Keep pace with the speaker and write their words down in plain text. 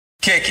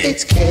Kick it.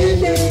 It's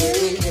candy.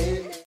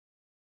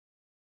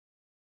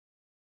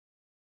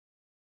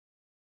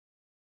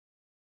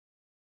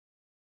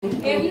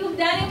 If you've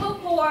done it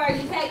before,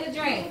 you take a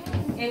drink.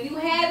 If you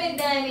haven't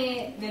done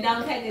it, then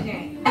don't take a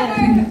drink.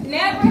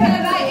 Never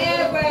have I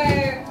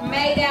ever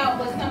made out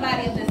with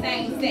somebody of the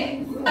same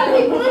sex.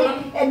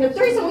 And the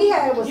threesome we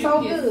had was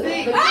so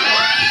good.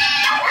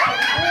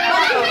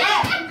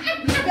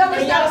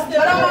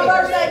 But on my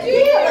birthday,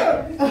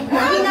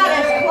 we're not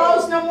as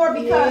close no more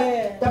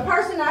because the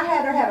person I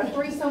had her have a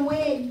threesome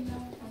with,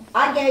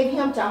 I gave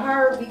him to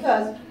her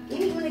because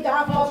even when the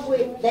guy I fuck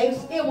with, they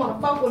still want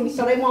to fuck with me,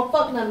 so they won't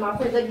fuck none of my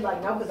friends. They be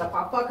like, no, because if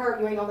I fuck her,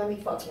 you ain't gonna let me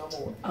fuck no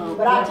more.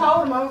 But I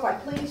told him, I was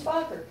like, please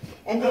fuck her.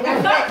 And then he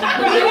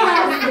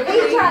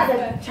tried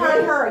to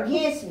turn her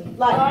against me.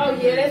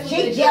 Like,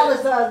 she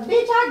jealous of us.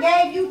 Bitch, I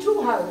gave you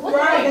to her. What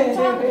are you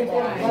talking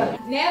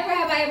about? Never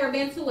have I ever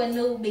been to a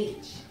nude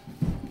beach.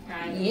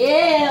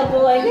 Yeah,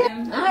 boy.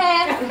 I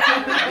have. And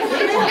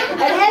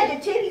had the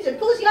titties and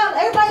pussy out.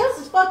 Everybody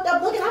else is fucked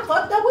up looking. I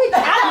fucked up with you.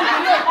 I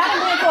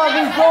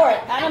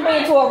done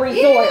been to a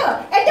resort.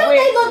 Yeah. And don't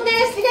they look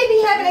nasty? They be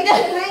having their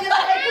shit hanging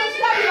out their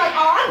pussy. I be like,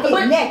 oh, I'm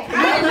getting naked.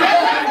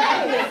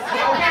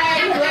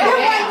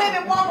 Them white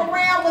women walk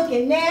around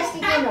looking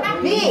nasty in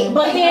a big.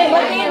 But then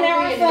there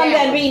are some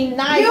that be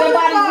nice.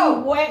 Somebody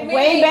do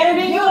way better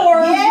than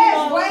yours.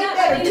 Yes, way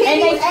better. And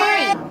they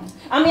train.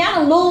 I mean, I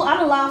done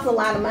lost a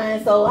lot of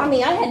mine, so I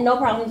mean, I had no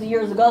problems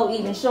years ago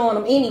even showing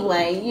them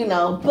anyway, you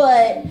know,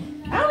 but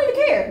I don't even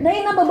care. They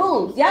ain't number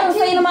boobs. Y'all done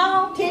seen them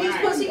all? Titties,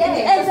 pussy,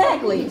 ass.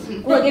 Exactly.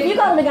 Look, if you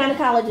go to the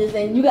gynecologist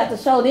and you got to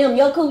show them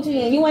your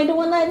coochie and you ain't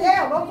doing nothing.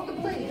 Yeah, motherfucker,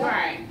 please.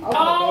 Right.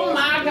 Oh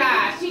my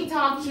God, she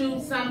taught you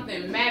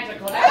something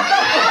magical. It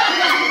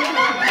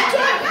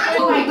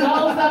like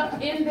goes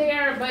up in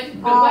there, but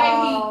the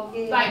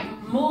way he like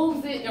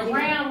moves it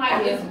around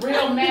like it's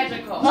real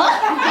magical.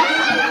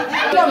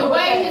 The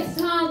way his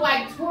tongue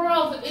like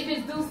twirls, it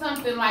just do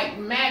something like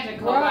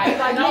magical. Like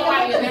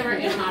nobody has ever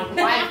in my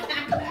life,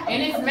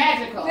 and it's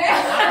magical. Right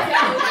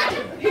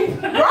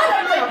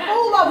up there,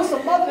 fool over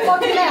some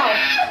motherfucking mouth.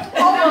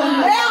 Over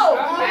mouth.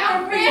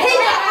 He's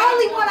the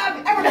only one I've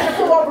ever been to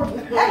pull over.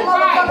 That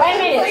motherfucker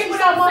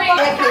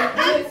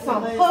can eat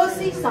some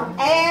pussy, some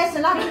ass,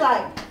 and I be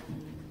like,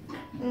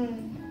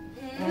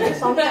 that's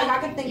the only thing I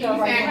can think of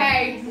right now.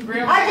 Hey,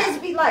 real I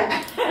just be like,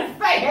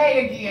 say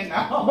hey again,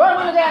 though.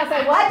 Run me down and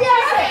say, what did I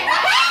say?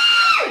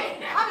 Hey!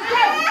 I'm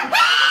just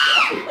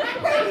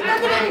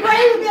looking at me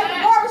crazy at the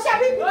barbershop.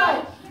 He be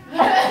like,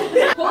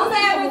 Who's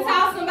ever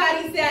taught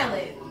somebody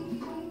salad?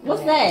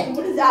 what's that?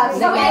 what is that?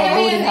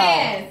 Somebody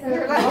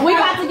ass. We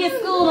about to get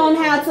schooled on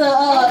how to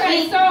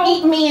eat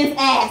men's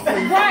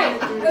asses. Right.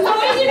 So,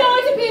 you know,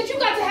 it depends. You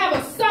got to have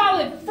a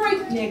solid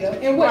freak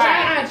nigga, in which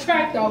I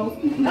attract those.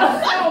 So,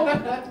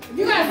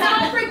 you got a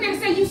solid freak nigga,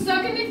 say you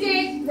sucking the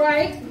dick,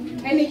 right?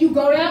 And then you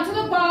go down to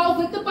the balls,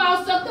 lift the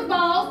balls, suck the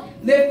balls,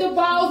 lift the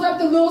balls up,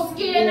 the little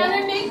skin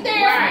underneath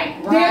there. Right.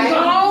 Then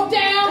go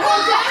down,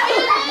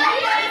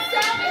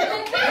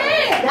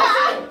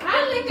 I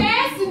lick the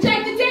ass and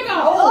take the dick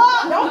off.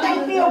 Oh, don't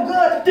they feel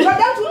good? But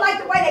don't you like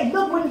the way they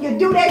look when you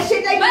do that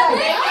shit? They be like,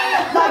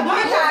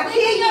 bitch, I'll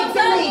kill you if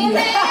you leave.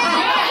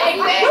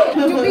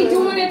 You be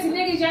doing it to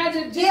niggas, y'all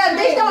just Yeah,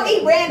 bitch, don't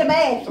eat random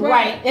ass.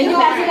 Right. And you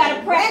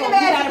gotta prep them.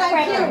 You gotta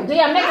prep them. Do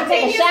y'all make them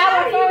take a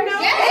shower first?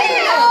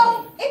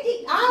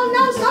 I don't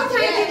know.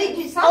 Sometimes it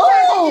just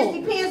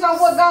depends on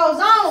what goes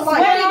on.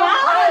 Like, I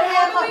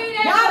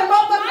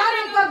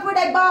didn't fuck with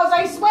their balls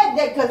ain't sweat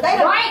that because they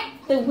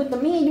don't. With the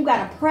men, you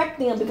gotta prep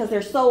them because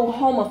they're so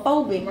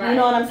homophobic. You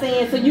know what I'm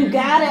saying? So you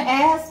gotta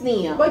ask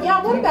them. But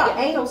y'all, what about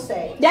anal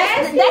sex? But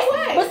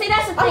see,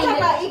 that's the thing. I'm talking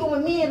about even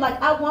with men,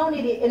 like I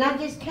wanted it and I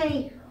just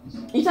can't.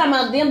 You talking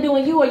about them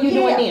doing you or you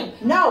doing them?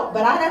 No,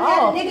 but I done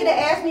had a nigga that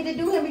asked me to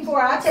do him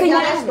before. I'll tell y'all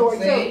that story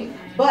too.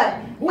 But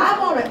I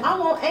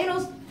want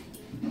anal.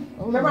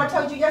 Remember I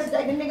told you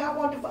yesterday the nigga I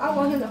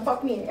want him to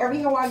fuck me in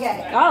every hoe I got.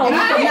 Oh, and he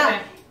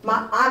said,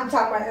 I'm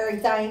talking about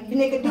everything. You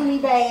nigga do me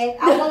bad.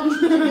 I want you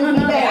to do me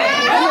bad.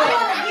 I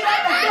want to get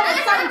up and feel a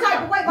certain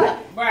type of way,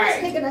 but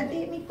this nigga done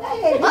did me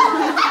bad. But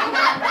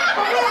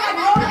then I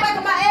rolled the back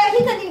of my ass.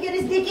 He couldn't even get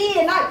his dick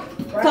in.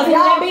 Because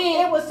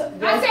it was.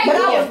 I said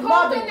you was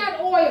coconut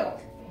oil.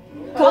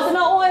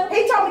 Coconut oil?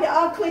 He told me to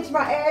unclench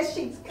my ass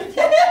cheeks.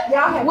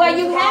 Well,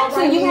 you have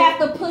to. You have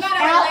to push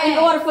out in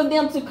order for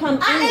them to come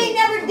in. I ain't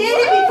never did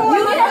it before.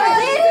 You never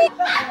did it?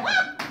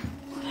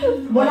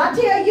 When I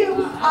tell you,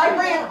 I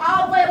ran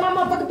all the way to my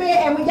motherfucking bed,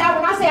 and when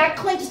I say I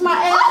clenched my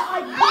ass,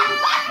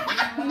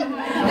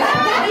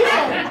 he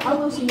said, I'm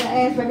loosening your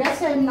ass, baby. I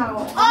said,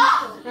 no.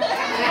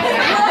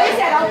 He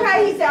said, okay.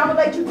 He said, I'm gonna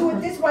let you do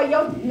it this way.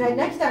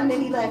 Next time,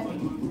 then he left me.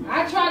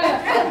 I try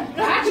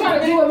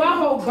to do it. My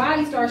whole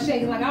body started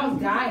shaking like I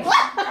was dying. I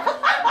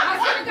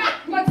swear to God,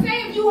 like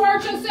say if you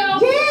hurt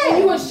yourself, and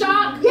you were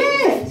shocked.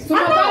 Yes. So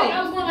my body,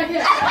 I was going like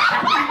this.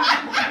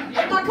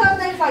 My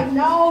cousin was like,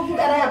 no, you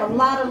gotta have a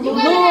lot of lube.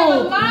 You gotta have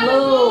a lot of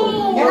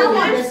lube. And I'm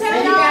like,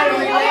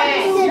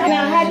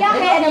 now, have y'all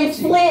had them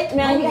split?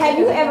 Now, have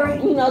you ever,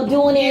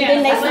 doing it and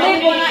then they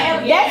split?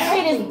 That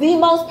shit is the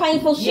most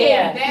painful shit.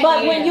 Yeah, that-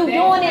 But when you that's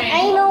doing it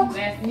painful. anal,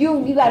 That's-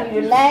 you gotta be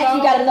relaxed.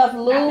 You got enough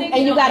lube,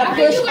 and you gotta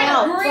push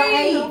out.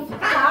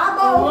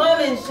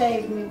 Woman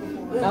shaved me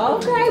before.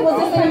 Okay, was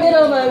this in the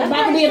middle of a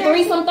about to be a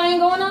threesome thing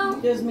going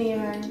on? Just me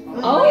and her.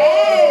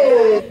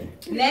 Oh,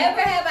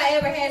 Never have I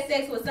ever had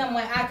sex with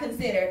someone I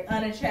considered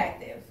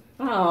unattractive.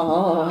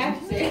 oh. I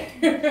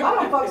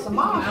don't fuck some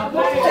mom. I'm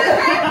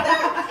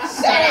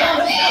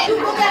You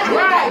look at me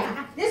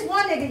like, this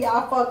one nigga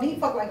y'all fucked, he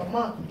fucked like a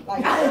monkey.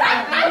 Like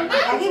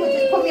he would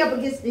just put me up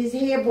against his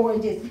headboard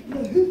and just.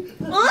 I'm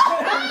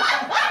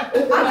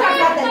talking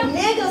about the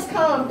niggas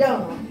come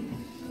down.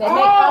 That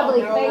big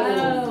ugly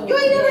face. You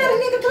ain't never had a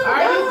nigga come Are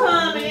down. you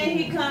coming and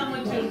he come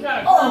with you?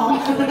 Try to Oh. come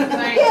with you at the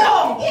same Yeah,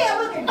 time. yeah,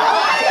 look at that.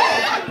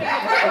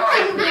 Why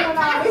you doing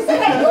all this? You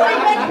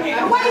ain't making,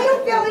 the way you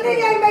feeling, it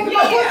ain't making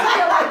my pussy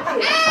feel like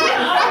this.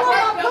 I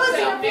want my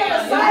pussy to feel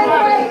the same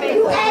way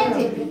you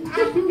acting.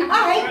 I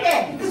hate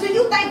that. Because when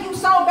you think you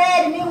so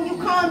bad and then when you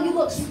come, you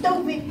look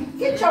stupid.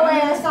 Get your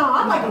ass on.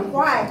 I like a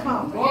quiet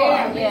come.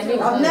 Yeah, me A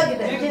nugget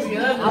that just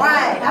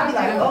quiet. I be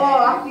like, oh,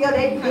 I feel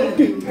that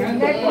dick.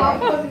 That my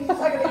pussy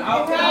sucking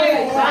that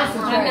dick.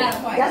 I'm not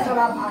quite. That's what I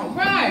like.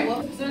 Right.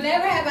 So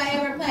never have I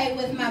ever played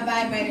with my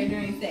vibrator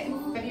during sex.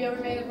 Have you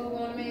ever made a move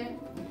on a man?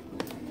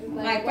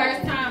 Like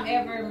first time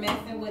ever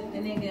messing with the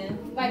nigga.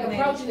 Like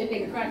approaching the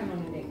nigga, cracking on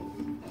the nigga.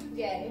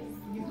 Yes.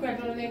 You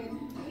cracked on the nigga?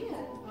 Yeah.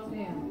 Oh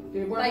damn.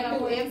 Did it work Like out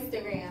through for you?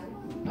 Instagram.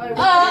 Oh, it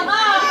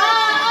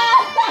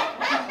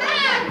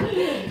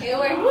It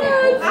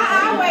worked. I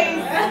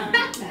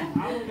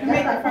always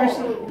make the first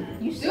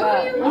move. You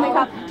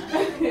suck.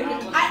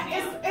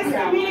 It's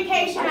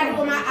communication. I do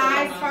with my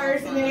eyes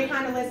first, and then it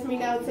kind of lets me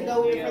know to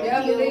go in for the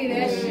Yeah, kill. believe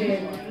that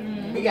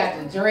shit. We got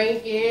to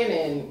drinking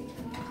and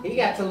he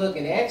got to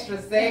looking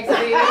extra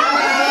sexy.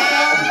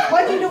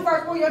 What'd you do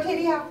first? Pull your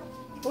titty out?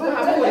 Well,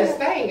 I put his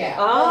thing out.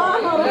 Oh,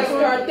 no, Let's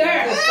start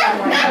there. Let's start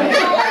right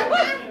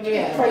there.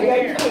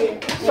 Yeah.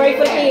 straight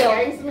for kill.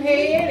 Gave some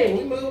head and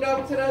we moved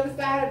over to the other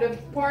side of the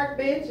park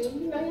bench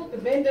and you know you have to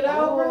bend it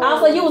over.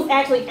 Also, you was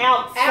actually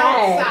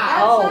outside.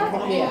 Outside.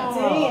 Oh,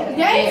 Yeah.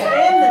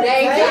 Damn.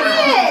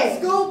 They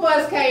school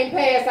bus came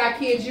past, I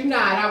kid you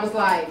not. I was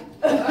like,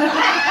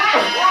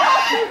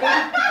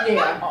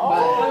 yeah. But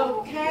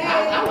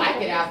I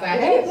like it outside.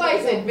 Any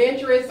place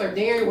adventurous or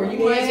daring where you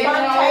might get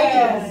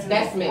Spontaneous.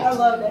 that's me. I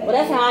love that. well,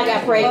 that's how I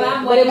got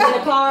pregnant. But it was in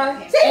the car.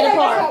 In the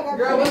car.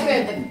 Girl, what's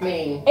that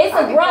mean? It's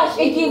a rush.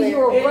 It gives you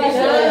a rush of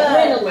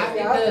I adrenaline. think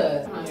it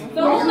does.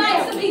 So who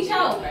likes to be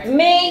choked?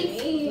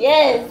 Me?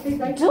 Yes. Dude,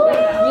 yes.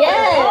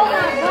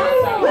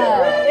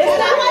 It's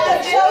not like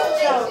a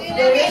choke.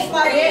 It's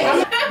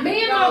like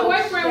Me and my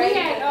boyfriend, we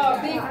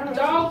had big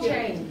dog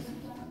chains.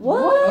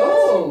 What?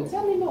 Oh,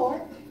 tell me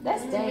more.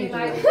 That's dangerous.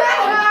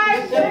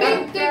 Like, the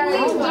big thick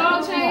wings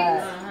dog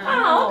chains.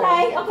 Oh,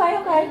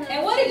 okay.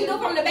 And what did you do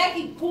from the back?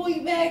 He pull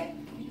you back?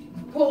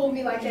 Pulled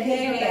me like that,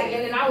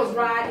 and then I was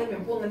riding him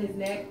and pulling his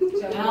neck.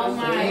 Oh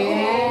my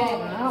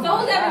god. So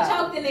who's ever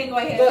choked and then go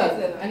ahead and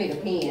Look, sex I need a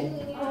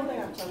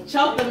pen.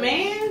 Choke the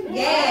man?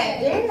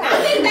 Yeah.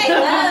 I think they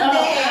love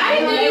that. I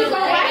didn't think he was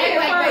gonna like it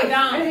like at they first.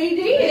 don't. And he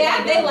did.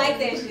 Yeah, they like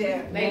that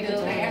shit. They do.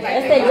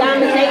 That's that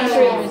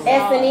dominatrix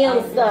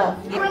S&M stuff.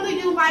 I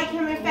really do like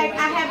him. In fact,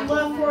 I have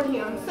love for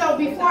him. So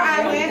before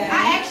I left,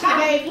 I actually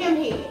gave him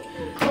head.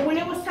 But when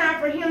it was time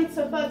for him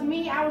to fuck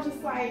me, I was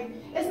just like,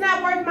 it's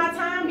not worth my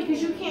time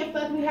because you can't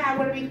fuck me how I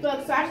want to be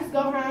fucked. So I just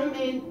go home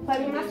and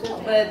play with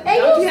myself. But Hey,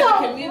 don't you you have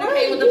so to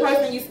communicate with the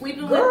person you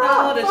sleeping with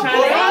though to try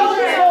He's to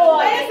older. answer?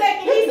 Wait a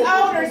second, he's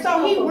older,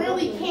 so he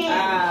really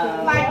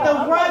can't. Like the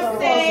rough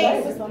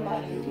sex,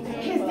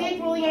 his dick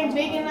really ain't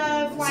big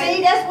enough. Like,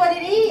 See, that's what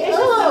it is. it's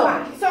just a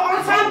lot. So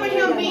on top of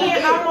him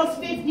being almost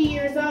 50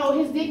 years old,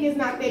 his dick is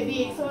not that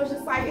big. So it's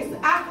just like, I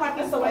feel like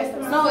it's a waste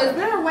of my So is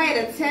there a way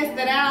to test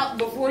it out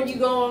before you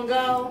go and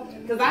go?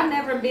 Because I've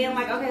never been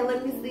like, okay,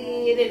 let me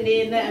see it and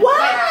then that.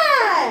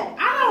 Why?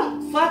 I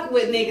don't fuck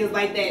with niggas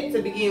like that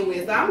to begin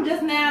with. So I'm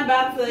just now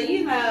about to,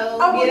 get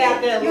well,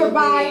 out there a you're little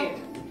bi. bit.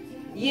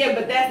 Yeah,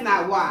 but that's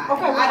not why.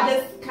 Okay, why? I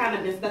just kind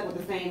of been stuck with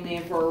the same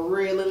man for a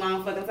really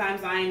long fucking time,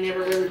 so I ain't never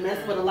really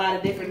messed with a lot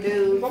of different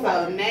dudes.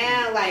 So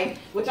now, like,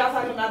 what y'all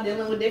talking about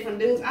dealing with different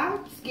dudes, I'm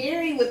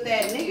scary with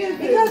that. Niggas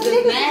Because is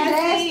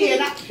niggas is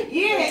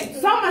nasty. And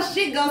so much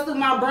shit goes through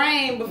my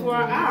brain before,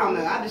 I don't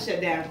know, I just shut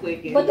down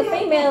quick. And, But the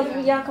females,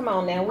 y'all come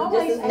on now. We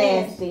just as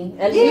nasty.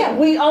 And Yeah.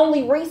 we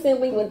only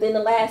recently, within the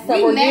last we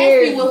several nasty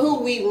years. with who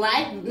we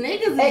like.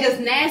 Niggas is just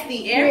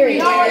nasty No,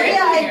 everywhere.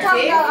 yeah, I'm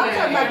talking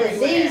about Everywhere.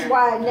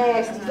 disease-wide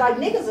nasty. Like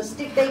niggas will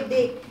stick their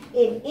dick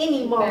in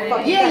any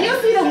motherfucker. Yeah, you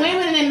see the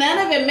women and none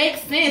of it makes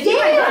sense. You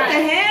like, what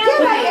the hell?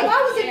 Yeah, like if I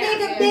was a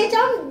nigga, bitch,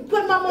 I'm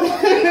putting my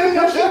motherfucker in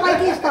your shit like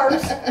this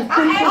first.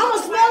 I'ma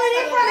smell it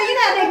in front of you.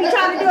 Know how they be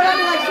trying to do it. I'll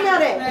be like, smell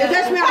that. Does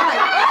that smell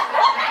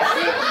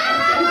right?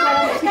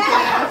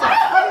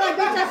 I'll be like,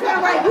 bitch, that smell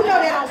right. You know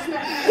that don't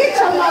smell. Get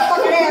your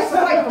motherfucking ass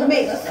away from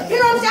me. You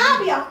know what I'm saying? I'll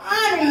be an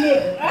honored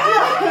nigga.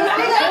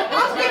 Nigga,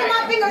 I'm sticking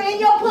my finger in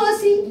your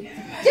pussy.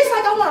 Just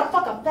like I want to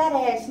fuck a fat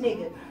ass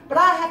nigga. but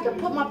I have to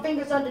put my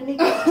fingers underneath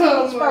his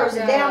titties first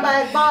and down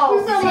by his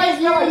balls. That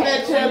chubby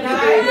It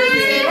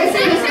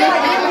smell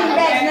like earring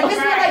backs. And if it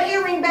smell like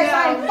earring backs,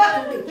 I ain't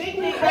fucking with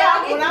it.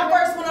 When I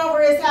first went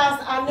over his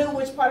house, I knew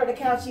which part of the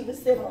couch he was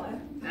sitting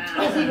on.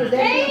 Because he was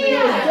that big.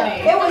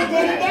 It was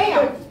Diddy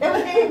down. It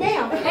was Diddy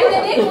down. And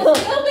the dick was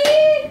still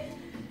big.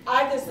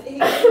 He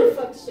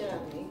fucked the shit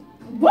out of me.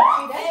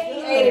 What?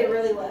 He ate it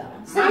really well.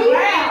 She was saying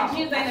that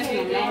she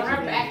was on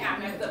her back. I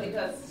messed up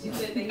because she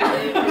said that he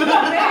did.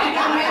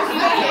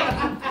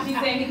 She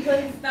said he put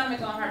his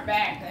stomach on her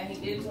back and he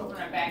did it on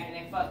her back and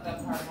it fucked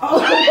up her.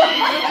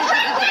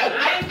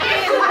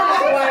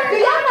 Do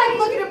y'all like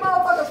looking at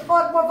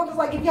motherfuckers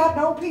like if y'all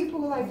know people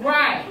like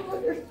Right.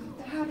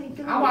 how they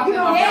do? I walked in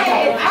on I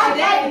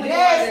like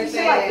nasty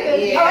shit like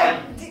that.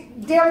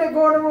 Damn near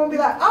go in the room and be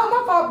like, oh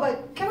my fault,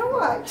 but can I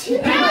watch? So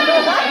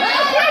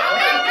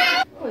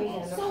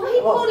he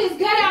pulled his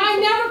gut out. I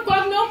never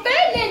fucked no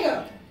fat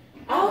nigga.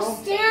 I was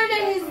staring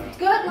at his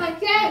gut like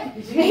that.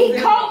 And he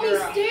caught me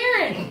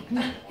staring.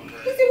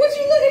 He said, what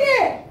you looking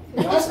at?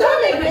 My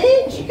stomach,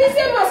 bitch. He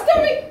said, my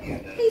stomach.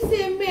 He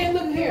said, man,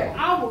 look here. I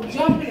will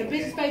jump in a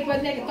bitch's face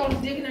butt naked, throw this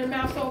dick in her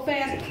mouth so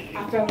fast,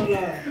 I fell in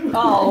love.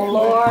 Oh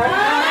Lord.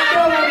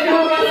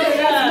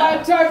 That's my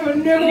type of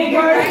nigga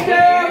right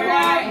there.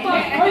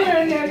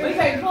 We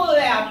say pull it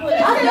out. Pull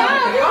it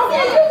out. You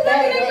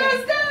looking at my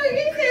stomach. He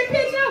said,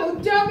 bitch, I will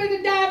jump in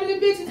and dive in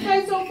the bitch's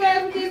face so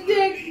fast with this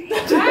dick.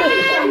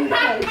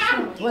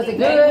 Was it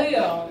good?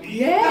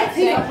 Yes,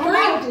 he's a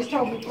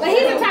freak. Like,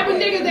 he's the type of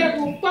nigga that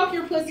will fuck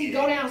your pussy,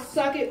 go down,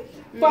 suck it.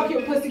 Fuck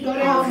your pussy, go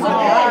down,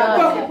 suck it.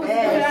 Fuck your pussy,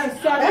 go down,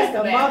 suck it. That's the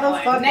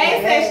motherfucker.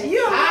 Nay says you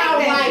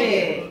don't like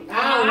it. I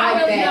don't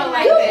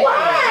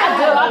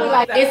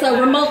like that. It's a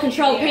remote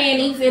control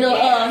panties.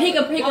 It'll he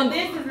can pick Well, them.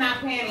 this is not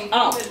panties.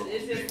 Oh.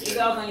 It's just it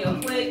goes on your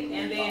foot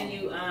and then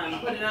you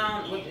put it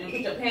on and put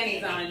your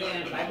panties on and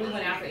then like we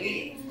went out to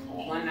eat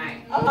one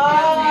night. When we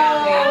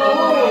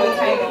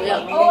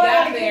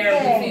got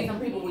there, we see some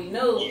people we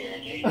knew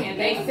and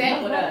they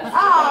sat with us.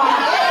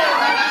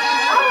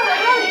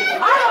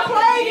 I don't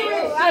play you.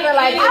 I don't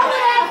like it. I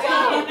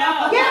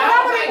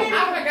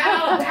forgot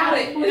all about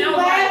it.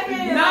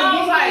 And I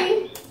was like,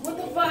 what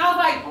the fuck? I was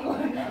like,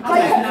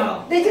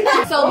 no.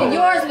 So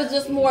yours was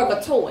just more of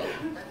a toy,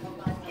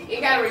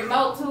 It got a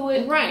remote to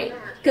it. right?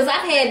 Because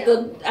I've had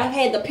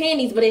the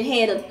panties, but it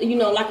had a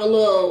like a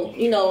little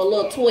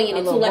toy in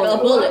it too, like a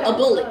bullet.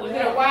 Was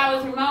it a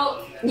wireless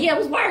remote? Yeah, it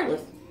was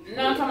wireless.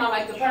 No, I'm talking about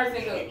like the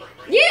person could.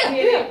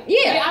 Yeah.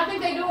 Yeah, I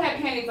think they do have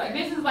panties. Like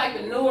this is like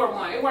the newer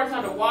one. It works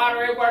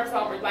underwater. It works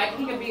over like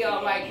he can be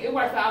on like it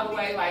works all the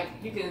way. Like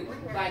you can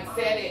like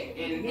set it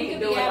and he can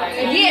do it like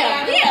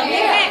Yeah,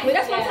 exactly.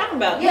 That's what I'm talking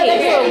about. Yeah, It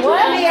didn't work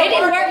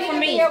He for can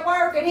me. be at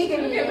work and he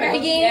can be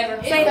Again,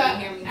 It's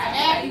an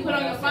app you put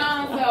on your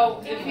phone,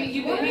 so if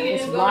he can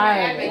just go on the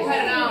app and cut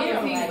it on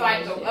if he's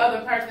like the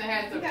other person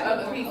has the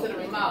other piece of the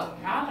remote.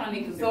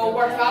 So it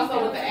works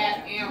also with the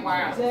app and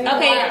wireless.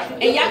 Okay,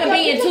 and y'all can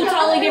be in two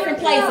totally different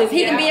places.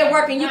 He can be at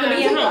work and you can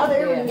be at home.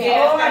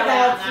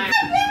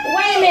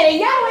 Wait a minute,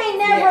 y'all ain't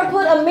never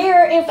put a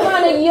mirror in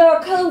front of your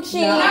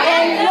coochie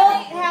and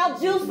look how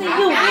juicy you I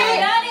get.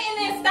 done it and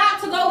then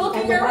stopped to go look in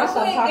the mirror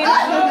quick.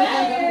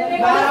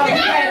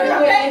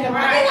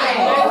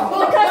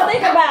 Because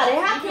think about it,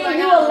 how can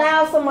you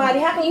allow somebody,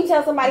 how can you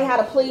tell somebody how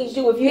to please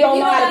you if you don't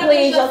know how to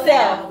please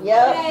yourself?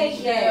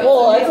 Yep.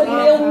 Boy, it took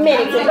me a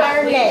minute to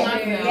learn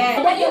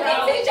that. But you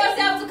can teach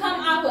yourself to come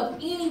off of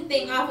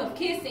anything, off of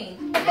kissing.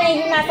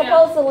 You're not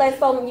supposed to let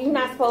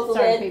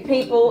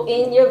people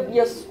in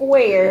your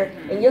square,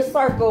 in your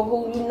circle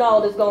who you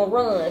know that's gonna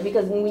run.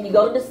 Because when you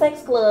go to the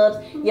sex clubs,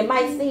 you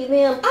might see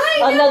them. I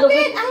ain't never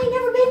been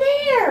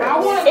there.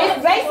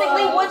 It's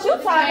basically what you're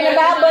talking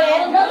about, but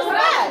at another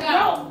spot.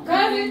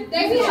 Cousin,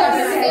 they be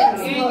having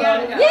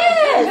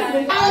Yes.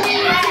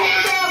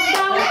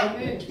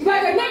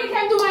 Like a nigga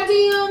came through my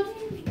DM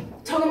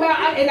talking about,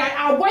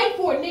 I wait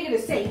for a nigga to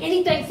say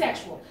anything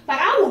sexual. Like,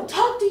 I will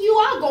talk to you,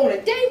 I'll go on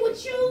a date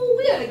with you,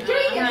 we got a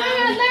drink and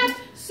laugh.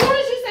 As soon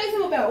as you say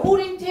something about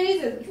them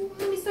titties and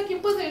let me suck your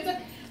pussy, I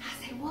said,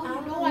 well,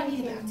 you know I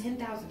need about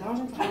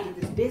 $10,000 to get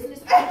this business.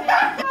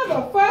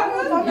 Motherfucker. I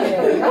don't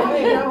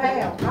know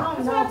how.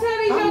 That's what I tell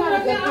these young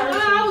niggas. I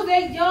was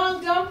that young,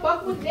 dumb, fuck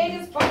with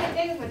niggas, fucking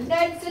niggas for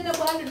nothing, sitting up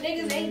under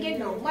niggas, ain't getting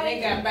no money.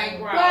 They got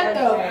bankrupt. What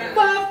the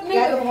fuck,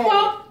 nigga?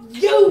 Fuck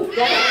you.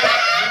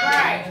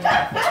 Right. I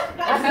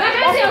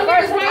tell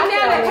niggas right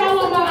now that call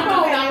on my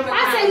phone. I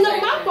say, look,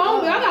 my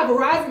phone, I got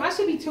Verizon. I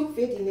should be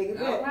 $250, nigga.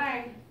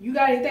 Right. You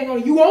got anything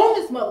on you on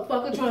this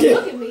motherfucker trying to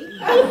look at me?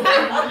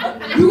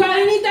 You got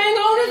anything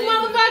on this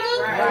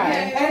motherfucker?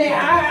 Right. And then I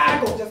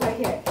go just like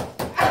that.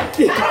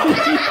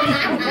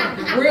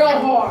 Real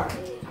hard.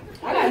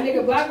 I got a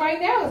nigga blocked right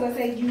now as I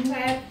say, you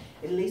have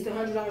at least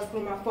 $100 put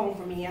on my phone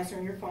for me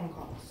answering your phone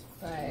calls.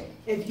 Right.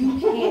 If you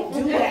can't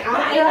do that,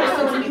 I ain't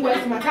supposed to be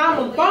wasting my time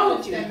on the phone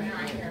with you.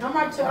 I'm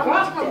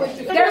right with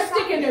you. They're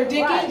sticking their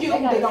dick in you.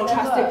 They're gonna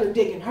try to stick their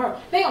dick in her.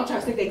 They gonna try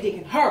to stick their dick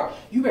in her.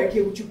 You better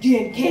get what you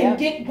can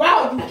get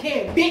while you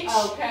can, bitch.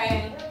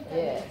 Okay.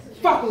 Yeah.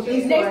 fuck with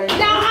these niggas.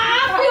 Now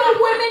I feel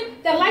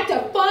women that like to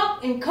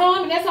fuck and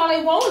come, and that's all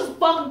they want is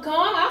fuck and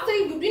come. I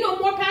say,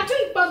 more power to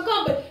you, fuck and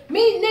come. But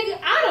me, nigga,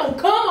 I don't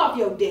come off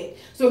your dick.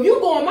 So if you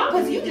go on my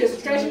pussy, you just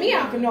stretch me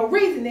out for no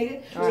reason,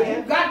 nigga. Right.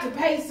 You got to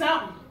pay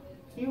something.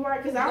 You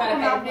right, because I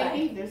don't have dick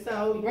either.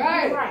 So you're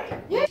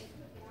right. Yeah.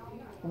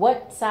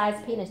 What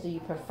size penis do you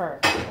prefer?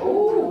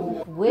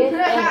 Ooh. With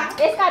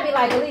it's gotta be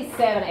like at least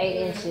 7 or 8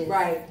 inches.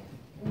 Right.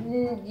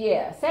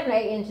 Yeah, 7 or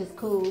 8 inches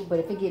cool, but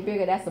if it get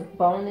bigger, that's a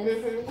bonus.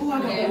 Mm-hmm. Ooh,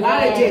 I got a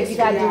lot of dicks. You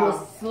gotta do it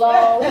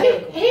slow.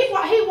 he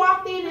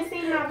walked in and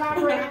seen my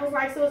vibrator and was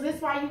like, "So is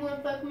this why you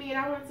wouldn't fuck me?" And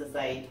I wanted to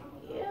say,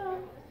 "Yeah,"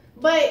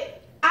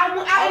 but in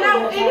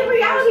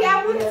reality,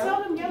 I wouldn't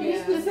tell them, "Yo,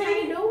 you just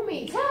saying to do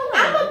me."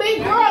 I'm a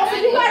big girl, so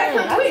you gotta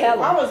come quick.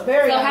 I was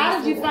very. So how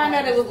did you find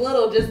out it was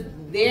little? Just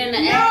there in the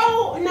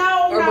act?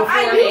 No.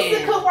 I used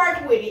to could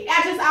work with it.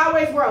 I just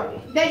always wrote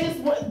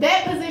it.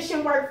 That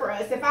position worked for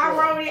us. If I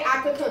wrote it,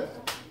 I could cook.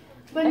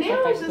 But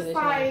now it's just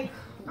like,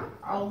 I'm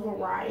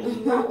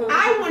overriding.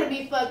 I want to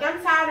be fucked. I'm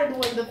tired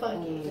of doing the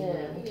fucking.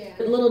 Yeah.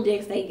 The little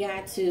dicks, they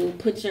got to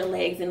put your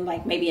legs in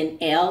like maybe an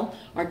L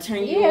or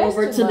turn you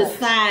over to the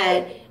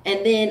side.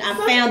 And then I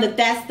found that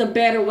that's the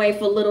better way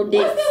for little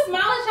dicks. What's the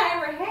smallest I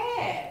ever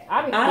had?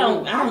 I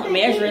don't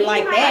measure it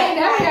like that.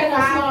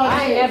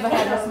 I ain't never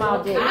had a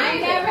small dick. I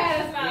ain't never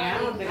had a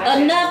small dick.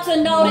 Enough to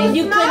know that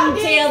you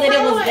couldn't tell that it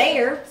was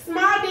there.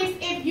 Small dicks,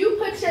 if you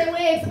put your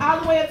legs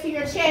all the way up to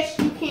your chest,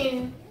 you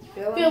can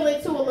feel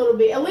it too a little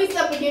bit. At least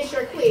up against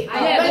your clit. I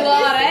had to do all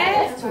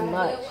that. That's too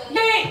much.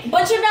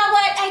 But you know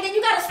what? Hey, then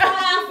you gotta start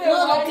off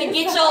little to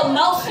get your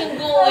motion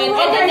going,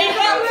 and then that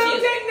helps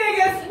you.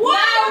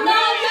 No.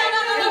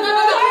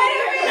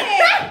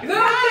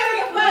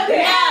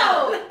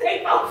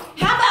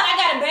 How about I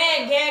got a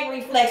bad gag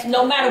reflex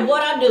no matter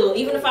what I do,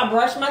 even if I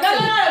brush my teeth?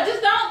 No,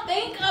 just don't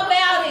think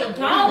about it.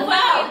 Don't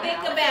fucking think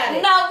about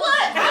it. No,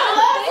 what? I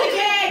love the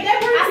gag. That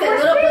brings me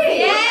little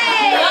pussy.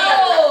 respect.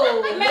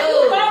 No. It makes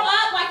you throw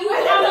up like you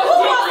want to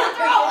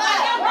throw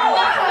up.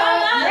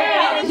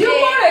 You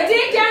want a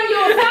dick down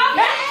your top?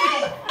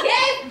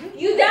 Yes.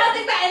 You don't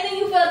think about it, and then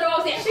you feel the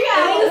wrong thing. She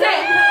always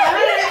say,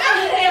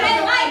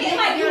 it's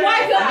like you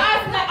wipe your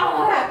eyes and like, oh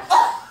my God.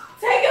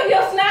 Take up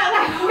your snot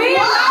like me.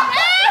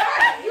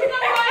 You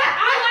know what?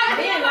 I like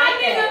being like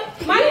that.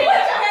 My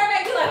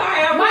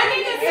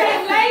nigga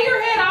said, lay your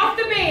head off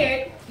the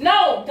bed.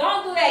 No,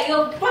 don't do that.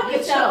 You'll fuck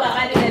yourself up.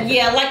 I did that.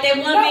 Yeah, like that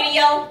one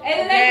video.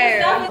 And then they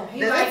stuff it.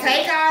 Does it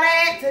take all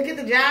that to get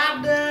the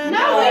job done?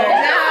 No, it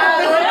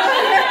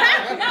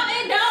No,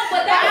 it don't.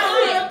 But that's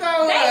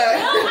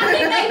I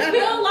think they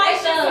feel like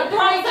the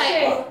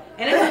process.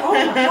 And it's like, oh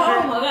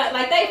my God,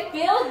 like they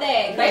feel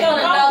that. They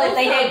gonna know that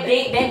they that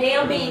big, that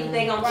damn big.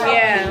 They gonna try.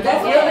 Yeah.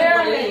 That's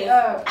what it is.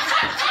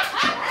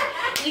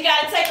 You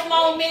gotta take a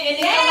moment and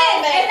then come on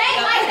back. And they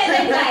like that.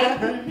 They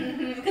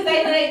like, because they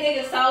know they think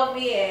it's so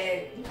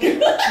big.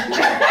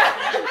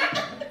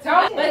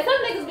 But some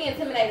niggas be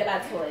intimidated by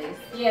toys.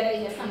 Yeah, they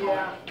hear something.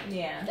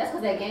 Yeah. That's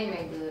because that game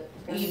ain't good.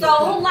 So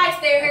who likes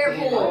their hair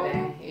pulled?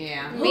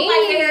 Yeah. Who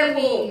likes their hair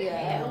pulled?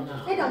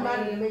 It don't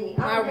matter to me.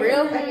 My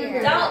real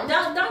hair. Don't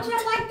y'all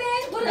like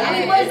that? What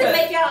does it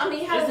make y'all? I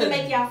mean, how does it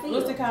make y'all feel?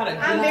 What's it called?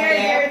 I'm very,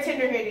 very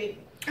tender-headed.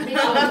 I'm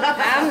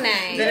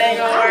nice. That ain't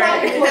gonna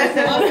work.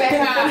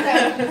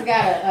 Sometimes you just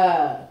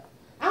gotta,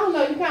 I don't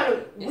know,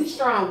 we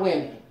strong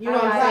women. You know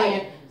what I'm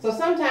saying? So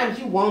sometimes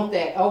you want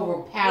that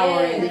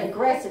overpowering.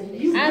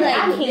 Aggressiveness.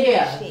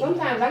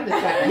 Sometimes I'm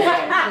just like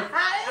that.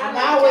 I'm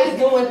always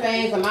doing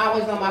things. I'm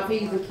always on my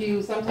P's and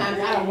Q's. Sometimes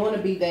I don't want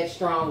to be that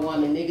strong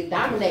woman. Nigga,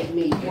 dominate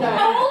me. You know?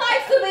 Who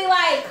likes to be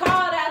like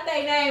called out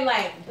their name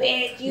like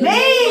bitch? You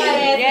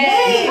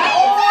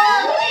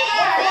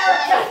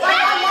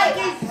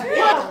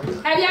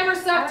Have you ever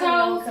sucked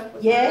toes?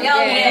 Yeah,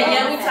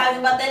 we talked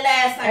about that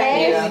last time.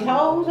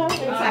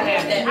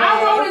 I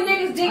rolled a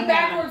nigga's dick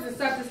backwards and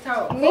sucked his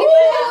toe. That's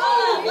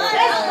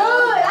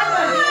good.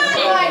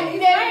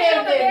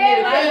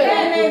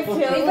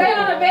 He's laying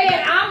on the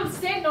bed. I'm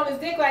sitting on his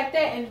dick like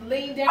that and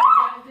leaned down.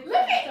 Look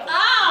at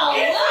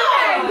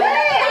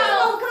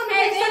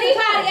Has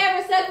anybody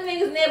ever sucked a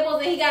nigga's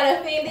nipples and he got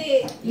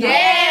offended?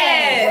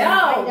 Yes.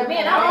 No,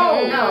 man, I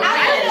don't know. I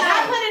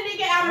put a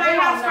nigga out my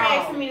house for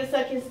asking me to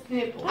suck his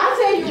nipple. I'll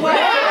tell you what.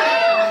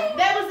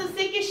 That was the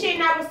sickest shit,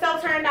 and I was so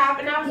turned off,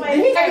 and I was like,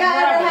 Have y'all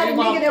ever had a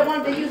nigga that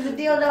wanted to use a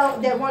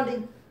dildo, that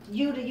wanted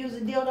you to use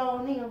a dildo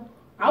on him?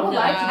 I would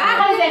like to.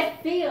 How does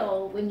that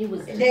feel when you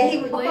was That he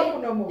would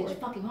fuck no more. Did you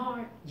fuck him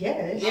hard?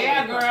 Yes.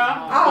 Yeah, girl.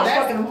 I was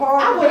fucking him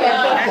hard. I would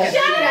have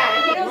shut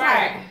up.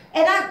 Right.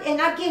 And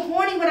I get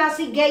horny when I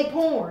see gay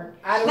porn.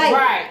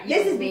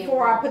 This is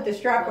before I put the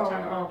strap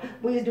on.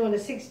 We was doing the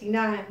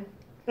 69.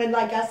 And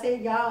like I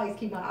said, y'all always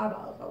keep my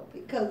eyeballs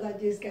open because I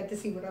just got to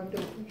see what I'm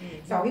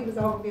doing. So he was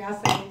over me. I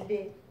saw his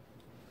dick.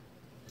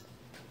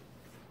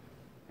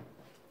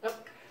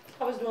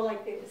 I was doing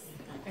like this.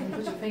 And you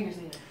put your fingers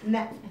in.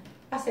 Nah.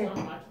 I said,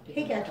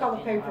 he got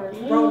toilet paper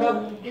rolled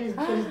up in his,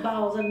 with his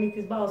balls underneath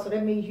his balls, so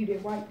that means you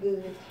didn't wipe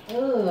good.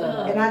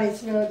 And I didn't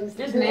smell this.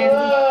 This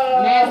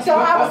nasty. So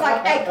I was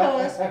like, hey,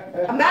 cuz.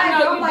 I'm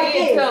like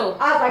this.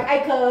 I was like,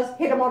 hey, cuz,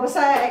 hit him on the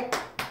side,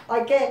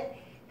 like that.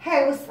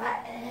 Hey, was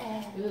like,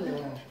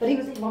 but he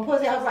was eating my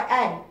pussy. I was like,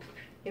 hey,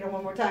 hit him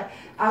one more time.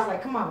 I was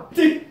like, come on.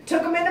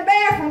 Took him in the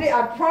bathroom.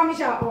 I promise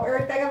y'all, on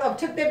everything I love,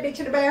 took that bitch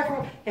in the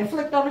bathroom and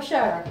flicked on the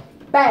shutter.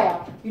 Bam!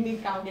 You need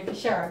to go and get the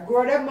shower.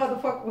 Girl, that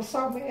motherfucker was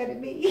so mad at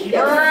me.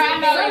 Girl, I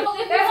know.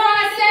 That's why I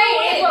say,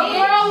 if a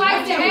girl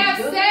likes to have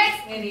sex,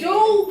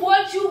 do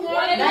what you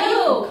want to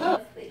do.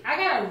 I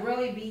gotta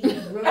really be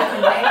real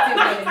connected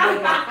with a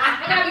nigga.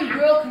 I gotta be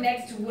real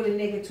connected with a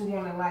nigga to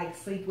want to like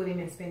sleep with him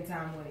and spend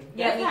time with him.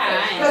 Yeah,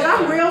 because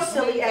I'm real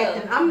silly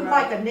acting. I'm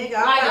like a nigga.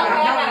 I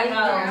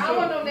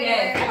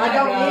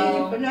don't need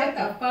you for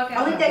nothing.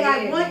 Only thing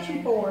I want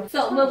you for.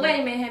 So, but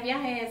wait a minute, have y'all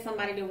had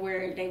somebody to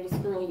where they was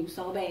screwing you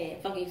so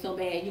bad, fucking you so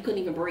bad, you couldn't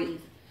even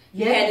breathe?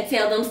 You had to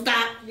tell them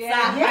stop, stop, I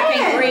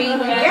can't breathe.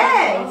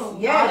 Yes.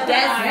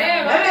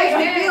 That makes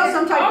me feel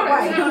some type of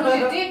way.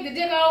 The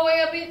dick all the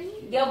way up in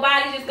Your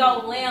body just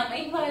go limp.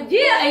 And you like,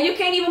 Yeah, and you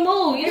can't even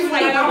move. You're just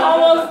like, I'm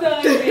almost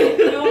done.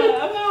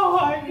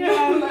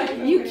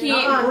 You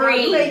can't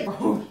breathe.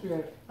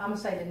 I'm gonna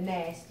say the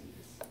nasties.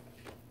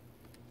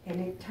 And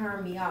it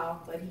turned me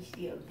off, but he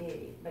still did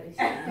it. But it's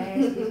the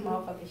nastiest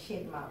motherfucking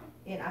shit in my,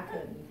 and I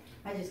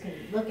just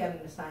couldn't look at him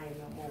the same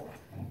no more.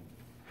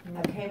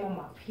 I came on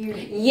my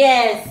period.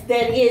 Yes,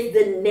 that is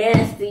the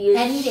nastiest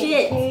And he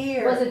shit. didn't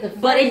care. Was it the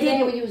But it first day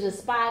didn't- when you was a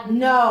spot?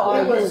 No,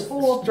 Or it was just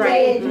full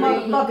straight dead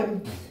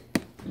motherfucking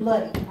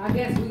bloody. I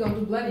guess we gonna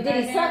do bloody.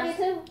 Did he suck it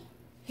too?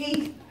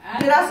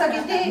 Did I suck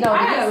his dick? No, I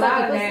did had he a suck lot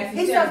your of pussy? nasty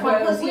He sex, sucked my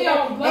but pussy we up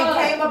on and blood.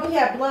 came up. He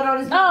had blood on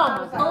his. Oh, I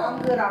was like,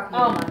 I'm good off here.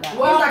 Oh my God.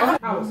 Well, He's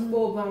like, I was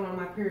full blown on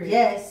my period.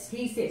 Yes.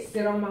 He said,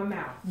 sit on my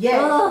mouth. Yes.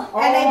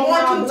 And they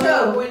want you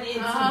to. Went into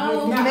his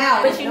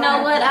Mouth. But you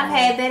know what? I've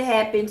had that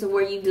happen to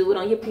where you do it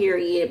on your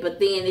period, but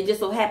then it just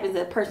so happens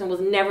that person was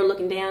never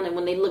looking down, and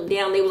when they looked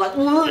down, they were like,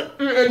 and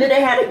then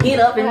they had to get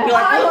up and be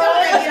like, I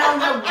know they get on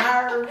your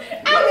nerve.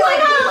 I was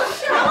like, oh,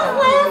 I was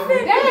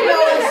laughing. You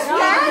know, it's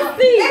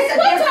nasty. It's a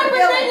What different type of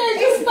feeling. nigga is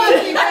It's you sticky.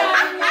 fucking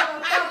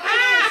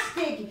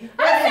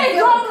I said,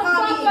 grow the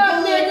fuck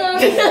up, nigga.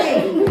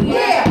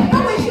 Yeah, I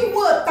wish you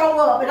would throw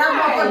up, and I'm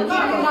gonna give you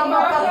my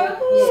motherfucking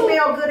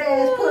smell good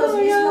ass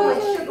pussy. It smell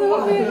like sugar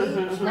water.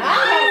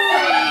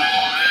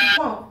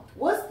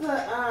 What's the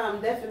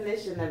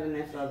definition of an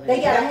info? They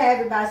gotta have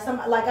it by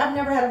somebody. Like I've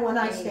never had a one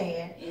night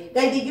stand. You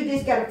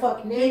just gotta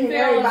fucking get in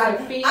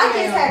everybody. I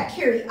just have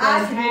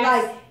curiosity.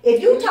 Like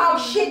if you talk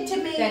shit to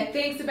me, That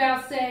thinks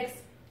about sex,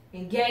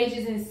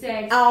 engages in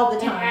sex, all the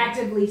and time.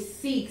 actively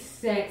seeks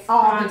sex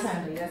All the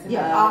constantly. time. That's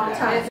Yeah, all the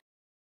time.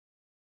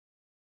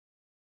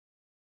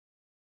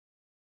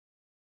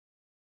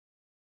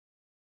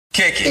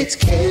 Kick it. It's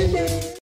candy.